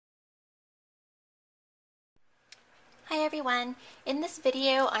Hi everyone. In this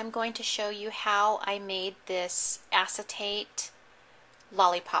video I'm going to show you how I made this acetate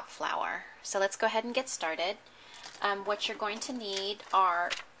lollipop flower. So let's go ahead and get started. What you're going to need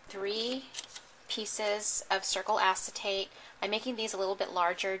are 3 pieces of circle acetate. I'm making these a little bit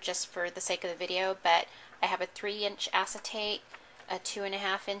larger just for the sake of the video, but I have a 3-inch acetate, a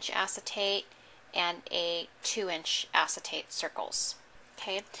 2.5-inch acetate, and a 2-inch acetate circles.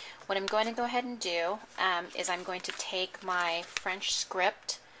 Okay, what I'm going to go ahead and do is I'm going to take my French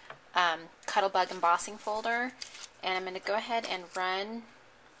script Cuttlebug embossing folder, and I'm going to go ahead and run,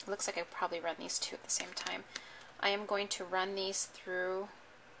 it looks like I probably run these 2 at the same time. I am going to run these through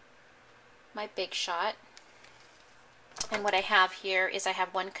my BigShot, and what I have here is I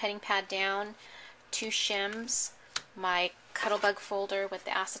have 1 cutting pad down, 2 shims, my Cuttlebug folder with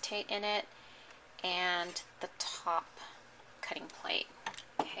the acetate in it, and the top cutting plate.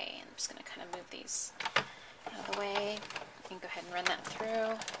 Okay, I'm just going to kind of move these out of the way and go ahead and run that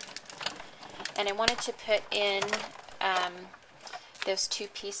through. And I wanted to put in those 2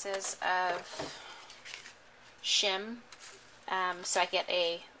 pieces of shim so I get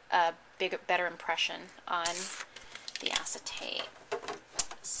a better impression on the acetate.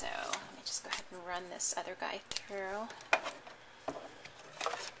 So let me just go ahead and run this other guy through.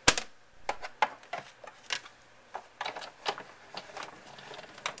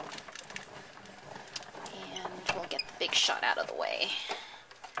 BigShot out of the way.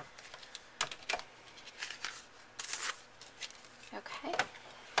 Okay.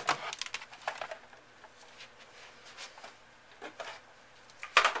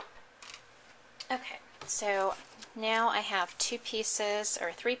 Okay, so now I have 2 pieces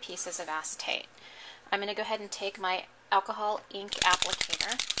or 3 pieces of acetate. I'm going to go ahead and take my alcohol ink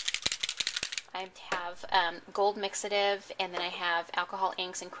applicator. I have gold mixative, and then I have alcohol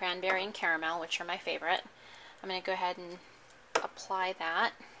inks in cranberry and caramel, which are my favorite. I'm going to go ahead and apply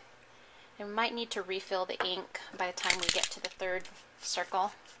that. And we might need to refill the ink by the time we get to the 3rd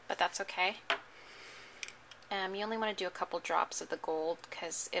circle, but that's okay. You only want to do a couple drops of the gold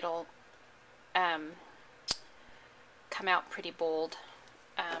because it'll come out pretty bold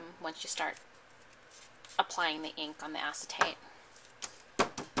once you start applying the ink on the acetate.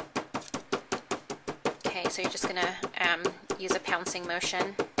 Okay, so you're just going to use a pouncing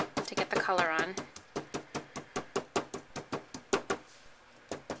motion to get the color on.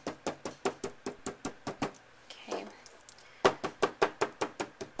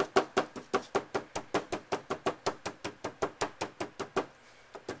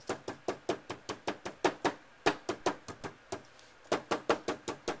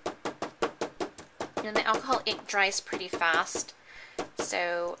 And the alcohol ink dries pretty fast,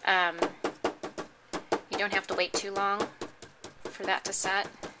 so you don't have to wait too long for that to set,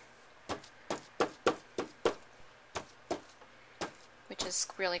 which is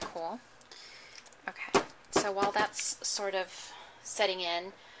really cool. Okay, so while that's sort of setting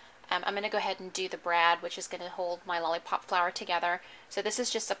in, I'm going to go ahead and do the brad, which is going to hold my lollipop flower together. So this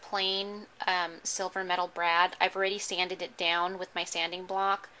is just a plain silver metal brad. I've already sanded it down with my sanding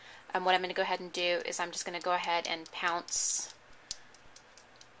block. What I'm going to go ahead and do is I'm just going to go ahead and pounce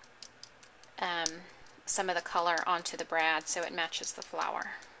some of the color onto the brad so it matches the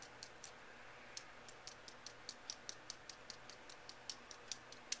flower.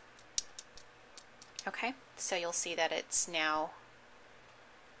 Okay, so you'll see that it's now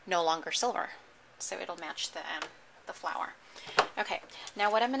no longer silver, so it'll match the flower. Okay, now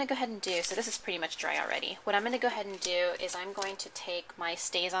what I'm going to go ahead and do, so this is pretty much dry already. What I'm going to go ahead and do is I'm going to take my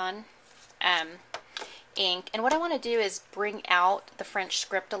StazOn ink, and what I want to do is bring out the French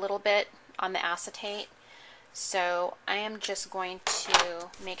script a little bit on the acetate. So I am just going to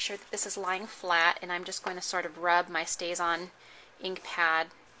make sure that this is lying flat, and I'm just going to sort of rub my StazOn ink pad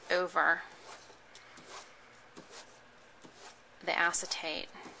over the acetate.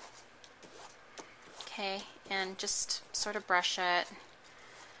 Okay, and just sort of brush it.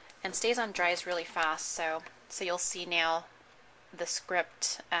 And StazOn dries really fast, so you'll see now the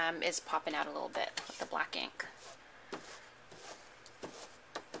script is popping out a little bit with the black ink.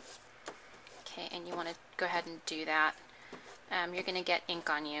 Okay, and you want to go ahead and do that. You're going to get ink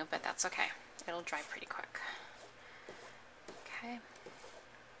on you, but that's okay. It'll dry pretty quick. Okay.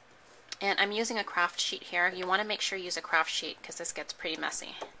 And I'm using a craft sheet here. You want to make sure you use a craft sheet because this gets pretty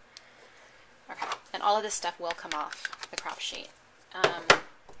messy. Okay, and all of this stuff will come off the craft sheet.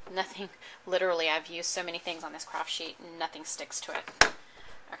 Nothing, literally, I've used so many things on this craft sheet and nothing sticks to it.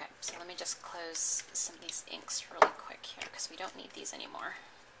 Okay, so let me just close some of these inks really quick here because we don't need these anymore.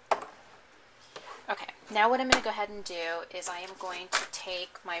 Okay, now what I'm going to go ahead and do is I am going to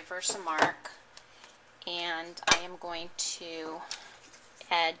take my Versamark and I am going to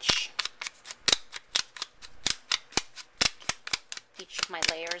edge each of my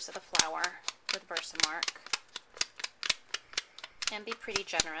layers of the flower with Versamark, and be pretty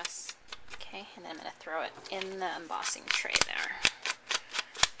generous. Okay, and then I'm going to throw it in the embossing tray there,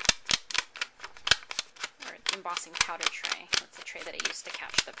 or embossing powder tray. That's the tray that I used to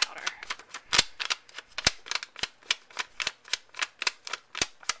catch the powder.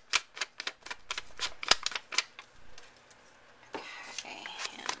 Okay,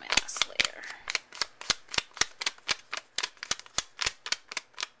 and my last layer.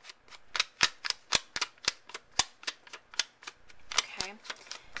 Okay,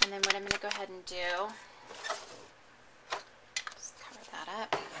 and then what I'm going to go ahead and do, just cover that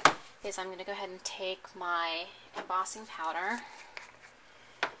up, is I'm going to go ahead and take my embossing powder,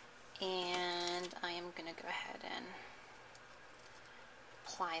 and I am going to go ahead and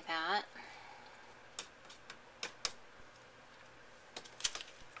apply that.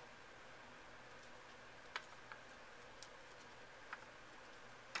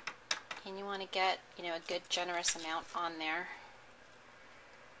 And you want to get, you know, a good generous amount on there.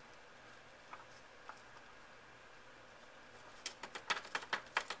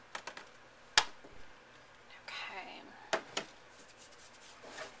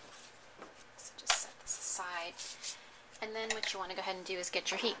 So just set this aside. And then what you want to go ahead and do is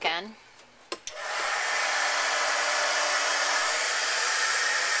get your heat gun.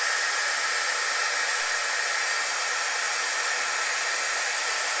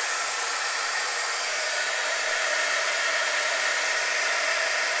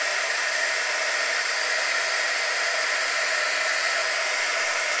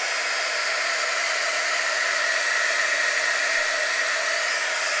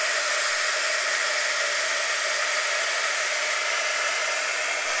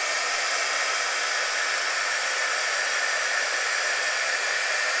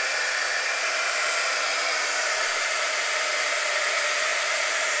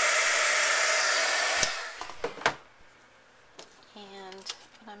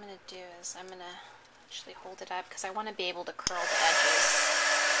 What I'm going to do is I'm going to actually hold it up because I want to be able to curl the edges.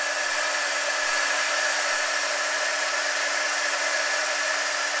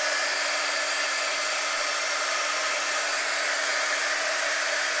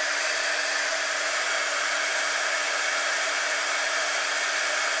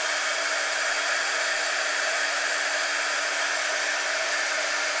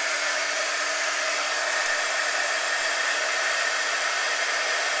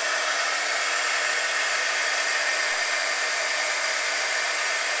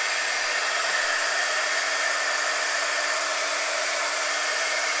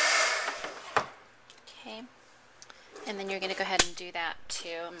 And then you're going to go ahead and do that too.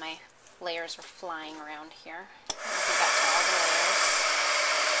 My layers are flying around here. Do that to all the layers.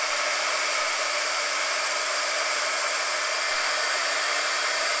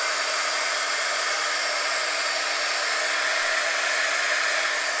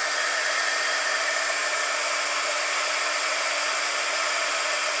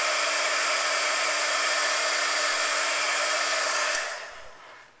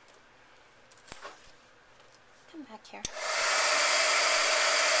 Come back here.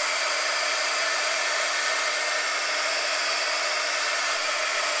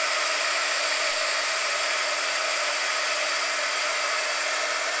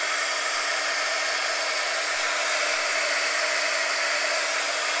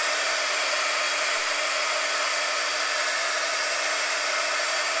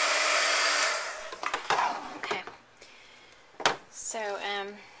 Okay. So,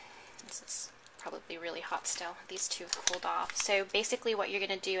 this is probably really hot still. These two have cooled off. So basically what you're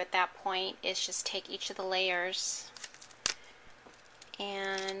going to do at that point is just take each of the layers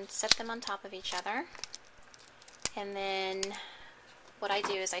and set them on top of each other. And then what I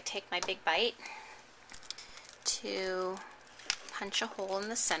do is I take my big bite to punch a hole in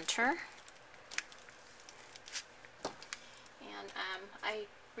the center. And I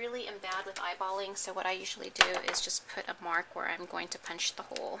really am bad with eyeballing, so what I usually do is just put a mark where I'm going to punch the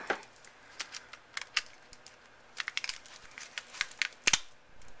hole.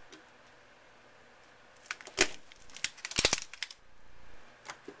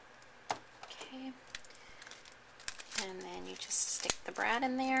 Okay. And then you just stick the brad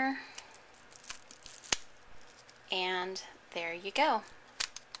in there. And there you go.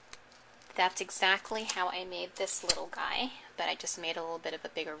 That's exactly how I made this little guy, but I just made a little bit of a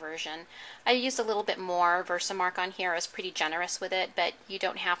bigger version. I used a little bit more Versamark on here. I was pretty generous with it, but you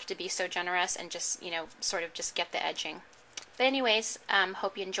don't have to be so generous, and just, you know, sort of just get the edging. But anyways,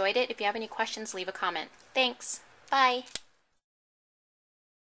 hope you enjoyed it. If you have any questions, leave a comment. Thanks. Bye.